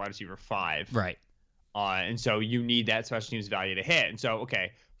fighting for wide receiver 5. Right. And so you need that special teams value to hit. And so,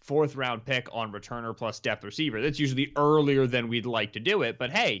 okay, 4th round pick on returner plus depth receiver. That's usually earlier than we'd like to do it.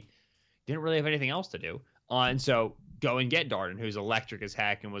 But hey, didn't really have anything else to do. And so go and get Darden, who's electric as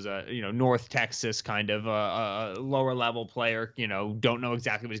heck and was a North Texas kind of a lower level player. Don't know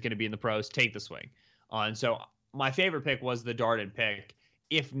exactly what he's going to be in the pros. Take the swing. And so my favorite pick was the Darden pick,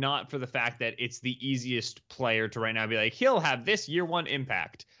 if not for the fact that it's the easiest player to right now be like, he'll have this year 1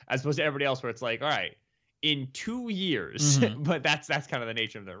 impact, as opposed to everybody else where it's like, all right, in 2 years, but that's kind of the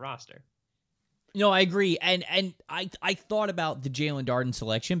nature of their roster. No, I agree. And I thought about the Jalen Darden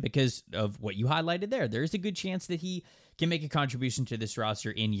selection because of what you highlighted there. There's a good chance that he can make a contribution to this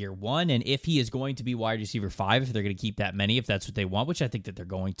roster in year 1. And if he is going to be wide receiver 5, if they're going to keep that many, if that's what they want, which I think that they're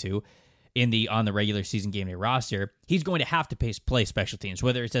going to, on the regular season game day roster, he's going to have to play special teams,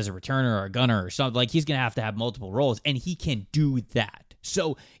 whether it's as a returner or a gunner or something. Like, he's going to have multiple roles, and he can do that.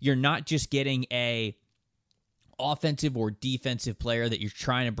 So you're not just getting a offensive or defensive player that you're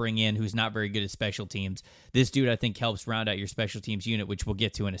trying to bring in who's not very good at special teams. This dude, I think, helps round out your special teams unit, which we'll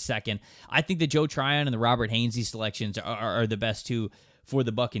get to in a second. I think the Joe Tryon and the Robert Hainsey selections are the best two for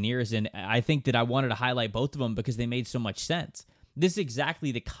the Buccaneers, and I think that I wanted to highlight both of them because they made so much sense. This is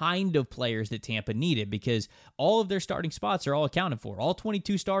exactly the kind of players that Tampa needed because all of their starting spots are all accounted for. All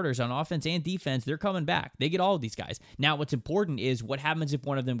 22 starters on offense and defense, they're coming back. They get all of these guys. Now, what's important is what happens if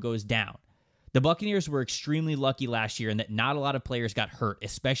one of them goes down. The Buccaneers were extremely lucky last year in that not a lot of players got hurt,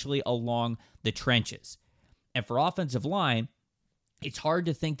 especially along the trenches. And for offensive line, it's hard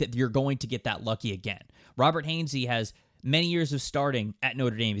to think that you're going to get that lucky again. Robert Hainsey has many years of starting at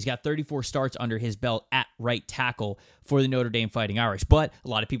Notre Dame. He's got 34 starts under his belt at right tackle for the Notre Dame Fighting Irish. But a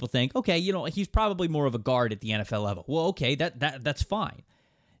lot of people think, okay, he's probably more of a guard at the NFL level. Well, okay, that's fine.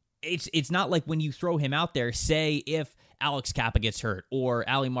 It's not like when you throw him out there, say if Alex Kappa gets hurt, or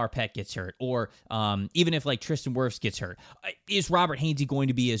Ali Marpet gets hurt, or even if like Tristan Wirfs gets hurt, is Robert Hainsey going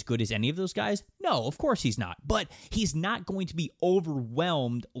to be as good as any of those guys? No, of course he's not. But he's not going to be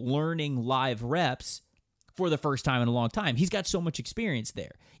overwhelmed learning live reps for the first time in a long time. He's got so much experience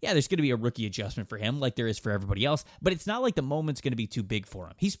there. Yeah, there's going to be a rookie adjustment for him like there is for everybody else, but it's not like the moment's going to be too big for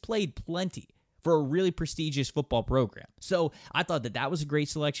him. He's played plenty for a really prestigious football program. So I thought that was a great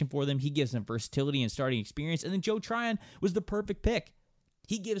selection for them. He gives them versatility and starting experience. And then Joe Tryon was the perfect pick.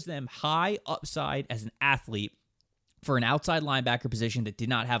 He gives them high upside as an athlete for an outside linebacker position that did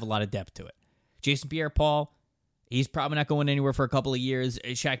not have a lot of depth to it. Jason Pierre-Paul, he's probably not going anywhere for a couple of years.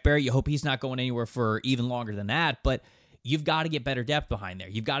 Shaq Barrett, you hope he's not going anywhere for even longer than that. But you've got to get better depth behind there.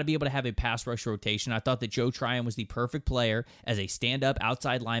 You've got to be able to have a pass rush rotation. I thought that Joe Tryon was the perfect player as a stand-up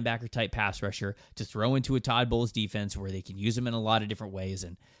outside linebacker type pass rusher to throw into a Todd Bowles defense where they can use him in a lot of different ways.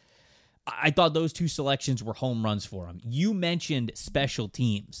 And I thought those two selections were home runs for him. You mentioned special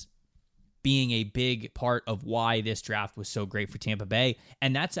teams being a big part of why this draft was so great for Tampa Bay,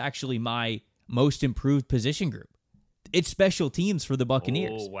 and that's actually my most improved position group. It's special teams for the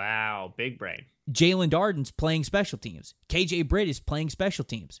Buccaneers. Oh, wow. Big brain. Jalen Darden's playing special teams. KJ Britt is playing special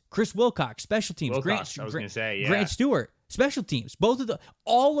teams. Chris Wilcox, special teams. Grant Stewart, special teams.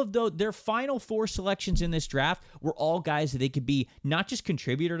 All of their final four selections in this draft were all guys that they could be not just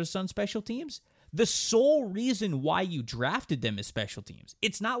contributors on special teams. The sole reason why you drafted them is special teams.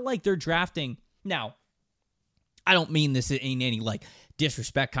 It's not like they're drafting. Now, I don't mean this in any like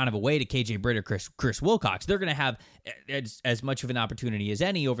disrespect kind of a way to KJ Britt or Chris Wilcox. They're going to have as much of an opportunity as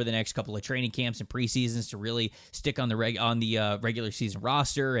any over the next couple of training camps and preseasons to really stick on the regular season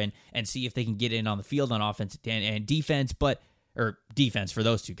roster and see if they can get in on the field on offense and defense, or defense for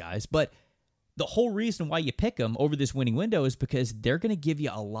those two guys. But the whole reason why you pick them over this winning window is because they're going to give you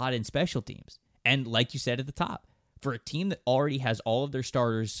a lot in special teams. And like you said at the top, for a team that already has all of their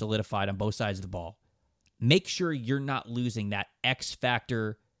starters solidified on both sides of the ball, make sure you're not losing that X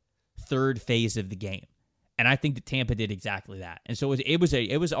factor third phase of the game. And I think that Tampa did exactly that. And so it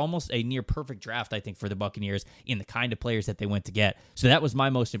was almost a near perfect draft, I think, for the Buccaneers in the kind of players that they went to get. So that was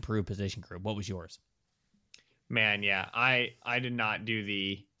my most improved position group. What was yours? Man, yeah. I did not do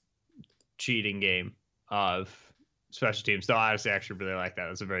the cheating game of special teams. So I actually really like that.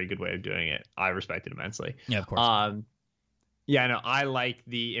 That's a very good way of doing it. I respect it immensely. Yeah, of course. Yeah, no, I like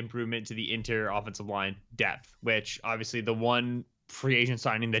the improvement to the interior offensive line depth, which obviously the one free agent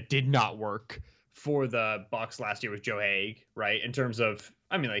signing that did not work for the Bucs last year was Joe Haig, right? In terms of,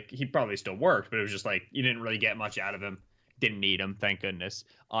 I mean, like, he probably still worked, but it was just like you didn't really get much out of him. Didn't need him, thank goodness.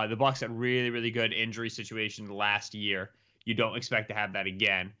 The Bucs had really, really good injury situation last year. You don't expect to have that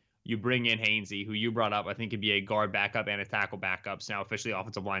again. You bring in Hainsey, who you brought up, I think could be a guard backup and a tackle backup, so now officially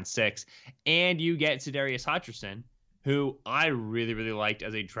offensive line 6. And you get Sedarius Hutcherson, who I really, really liked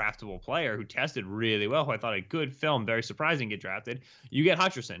as a draftable player, who tested really well, who I thought a good film, very surprising to get drafted. You get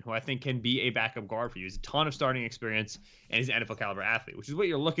Hutcherson, who I think can be a backup guard for you. He's a ton of starting experience, and he's an NFL caliber athlete, which is what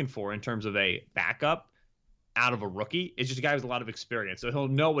you're looking for in terms of a backup out of a rookie. It's just a guy with a lot of experience, so he'll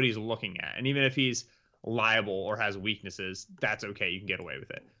know what he's looking at. And even if he's liable or has weaknesses, that's okay. You can get away with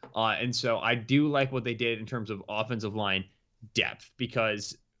it. And so I do like what they did in terms of offensive line depth,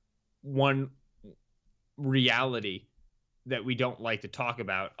 because one reality that we don't like to talk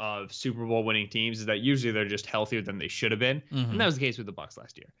about of Super Bowl winning teams is that usually they're just healthier than they should have been. Mm-hmm. And that was the case with the Bucs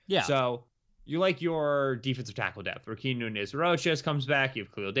last year. Yeah. So you like your defensive tackle depth. Raheem Nunez-Roches comes back. You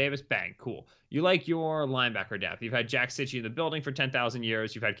have Khalil Davis. Bang. Cool. You like your linebacker depth. You've had Jack Sitchie in the building for 10,000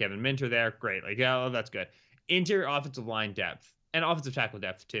 years. You've had Kevin Minter there. Great. Like, yeah, that's good. Interior offensive line depth and offensive tackle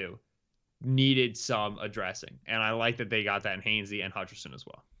depth too needed some addressing. And I like that they got that in Hainsey and Hutcherson as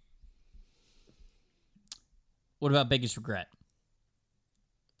well. What about biggest regret?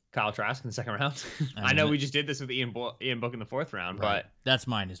 Kyle Trask in the second round. I know we just did this with Ian Book in the fourth round, right. But that's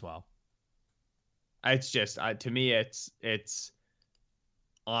mine as well. It's just to me, it's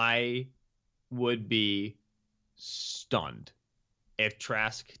I would be stunned if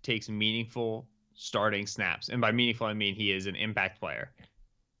Trask takes meaningful starting snaps, and by meaningful I mean he is an impact player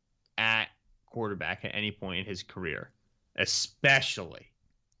at quarterback at any point in his career, especially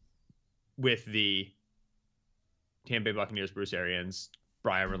with the Tampa Bay Buccaneers, Bruce Arians,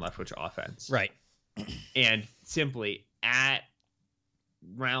 Brian Leftwich offense. Right. And simply at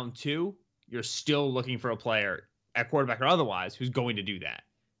round 2, you're still looking for a player at quarterback or otherwise who's going to do that.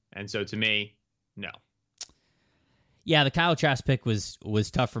 And so to me, no. Yeah, the Kyle Trask pick was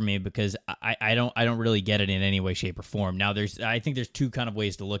tough for me because I don't really get it in any way, shape, or form. Now I think there's two kind of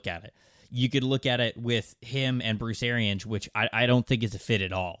ways to look at it. you could look at it with him and Bruce Arians, which I don't think is a fit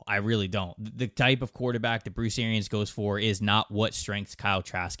at all. I really don't. The type of quarterback that Bruce Arians goes for is not what strengths Kyle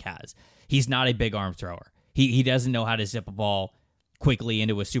Trask has. He's not a big arm thrower. He doesn't know how to zip a ball quickly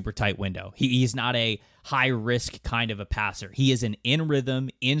into a super tight window. He's not a high-risk kind of a passer. He is an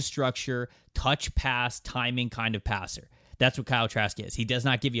in-rhythm, in-structure, touch pass, timing kind of passer. That's what Kyle Trask is. He does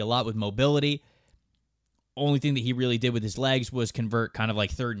not give you a lot with mobility. Only thing that he really did with his legs was convert kind of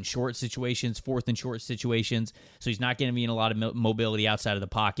like third and short situations, fourth and short situations. So he's not going to be in a lot of mobility outside of the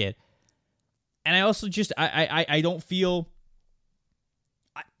pocket. And I also just, I don't feel,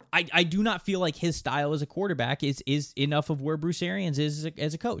 I do not feel like his style as a quarterback is enough of where Bruce Arians is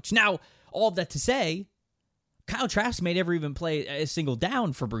as a coach. Now, all of that to say, Kyle Trask may never even play a single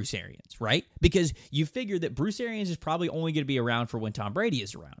down for Bruce Arians, right? Because you figure that Bruce Arians is probably only going to be around for when Tom Brady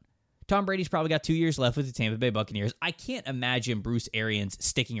is around. Tom Brady's probably got 2 years left with the Tampa Bay Buccaneers. I can't imagine Bruce Arians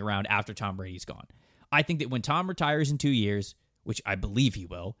sticking around after Tom Brady's gone. I think that when Tom retires in 2 years, which I believe he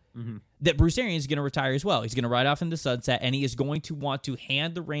will, that Bruce Arians is going to retire as well. He's going to ride off in the sunset, and he is going to want to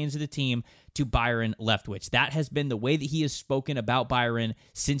hand the reins of the team to Byron Leftwich. That has been the way that he has spoken about Byron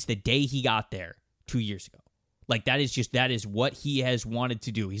since the day he got there 2 years ago. Like, that is what he has wanted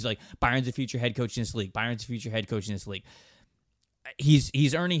to do. He's like, Byron's a future head coach in this league. Byron's a future head coach in this league.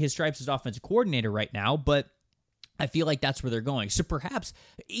 He's earning his stripes as offensive coordinator right now, but I feel like that's where they're going. So perhaps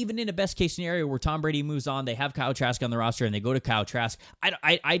even in a best case scenario where Tom Brady moves on, they have Kyle Trask on the roster and they go to Kyle Trask.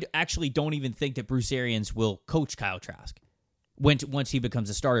 I actually don't even think that Bruce Arians will coach Kyle Trask once he becomes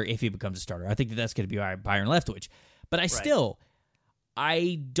a starter, if he becomes a starter. I think that's going to be Byron Leftwich. But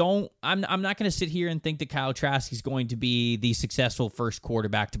I'm not going to sit here and think that Kyle Trask is going to be the successful first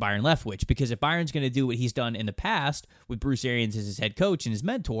quarterback to Byron Leftwich, because if Byron's going to do what he's done in the past with Bruce Arians as his head coach and his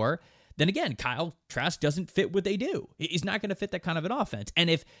mentor, then again, Kyle Trask doesn't fit what they do. He's not going to fit that kind of an offense. And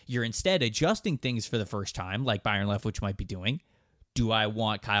if you're instead adjusting things for the first time, like Byron Leftwich might be doing, do I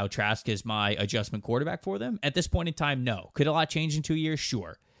want Kyle Trask as my adjustment quarterback for them? At this point in time, no. Could a lot change in 2 years?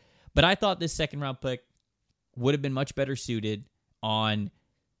 Sure. But I thought this second-round pick would have been much better suited on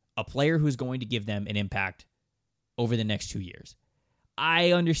a player who's going to give them an impact over the next 2 years.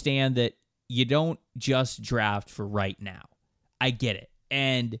 I understand that you don't just draft for right now. I get it.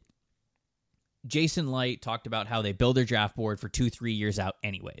 And Jason Light talked about how they build their draft board for 2-3 years out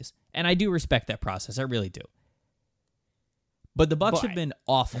anyways. And I do respect that process. I really do. But the Bucs have been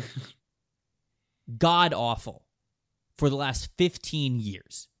awful. God awful for the last 15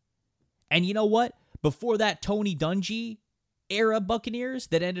 years. And you know what? Before that Tony Dungy era Buccaneers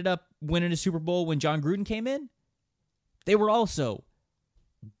that ended up winning a Super Bowl when John Gruden came in, they were also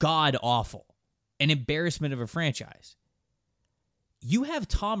god awful, an embarrassment of a franchise. You have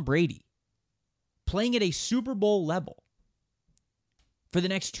Tom Brady playing at a Super Bowl level for the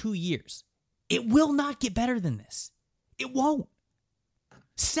next 2 years. It will not get better than this. It won't.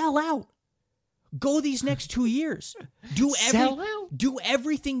 Sell out. Go these next 2 years. Do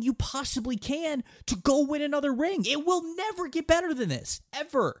everything you possibly can to go win another ring. It will never get better than this,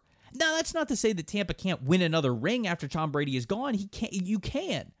 ever. Now, that's not to say that Tampa can't win another ring after Tom Brady is gone. You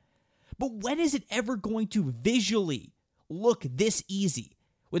can. But when is it ever going to visually look this easy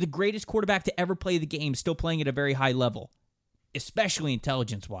with the greatest quarterback to ever play the game still playing at a very high level, especially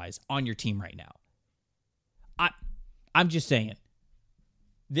intelligence-wise, on your team right now? I'm just saying.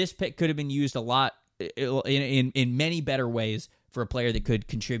 This pick could have been used a lot in many better ways for a player that could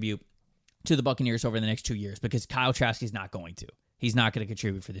contribute to the Buccaneers over the next 2 years, because Kyle Trask is not going to. He's not going to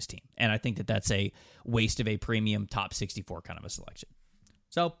contribute for this team. And I think that that's a waste of a premium top 64 kind of a selection.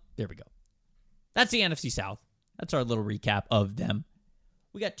 So there we go. That's the NFC South. That's our little recap of them.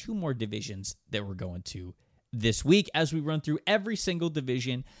 We got 2 more divisions that we're going to this week as we run through every single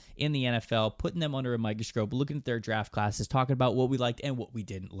division in the NFL, putting them under a microscope, looking at their draft classes, talking about what we liked and what we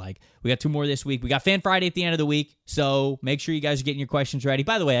didn't like. We got 2 more this week. We got Fan Friday at the end of the week, so make sure you guys are getting your questions ready.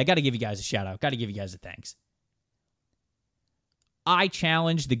 By the way, I got to give you guys a shout out. Got to give you guys a thanks. I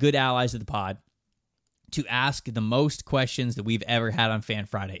challenged the good allies of the pod to ask the most questions that we've ever had on Fan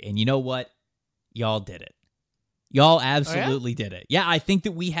Friday, and you know what? Y'all did it. Y'all absolutely did it. Yeah, I think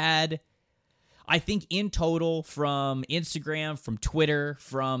that we had... I think in total, from Instagram, from Twitter,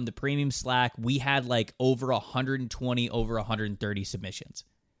 from the premium Slack, we had like over 120, over 130 submissions.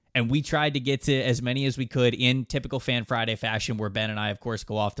 And we tried to get to as many as we could in typical Fan Friday fashion, where Ben and I, of course,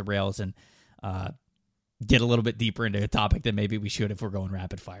 go off the rails and get a little bit deeper into a topic than maybe we should if we're going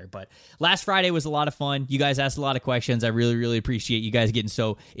rapid fire. But last Friday was a lot of fun. You guys asked a lot of questions. I really, really appreciate you guys getting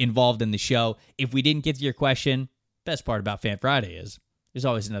so involved in the show. If we didn't get to your question, best part about Fan Friday is there's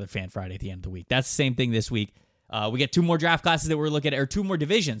always another Fan Friday at the end of the week. That's the same thing this week. We get 2 more draft classes that we're looking at, or 2 more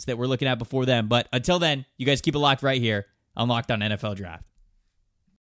divisions that we're looking at before then. But until then, you guys keep it locked right here on Locked On NFL Draft.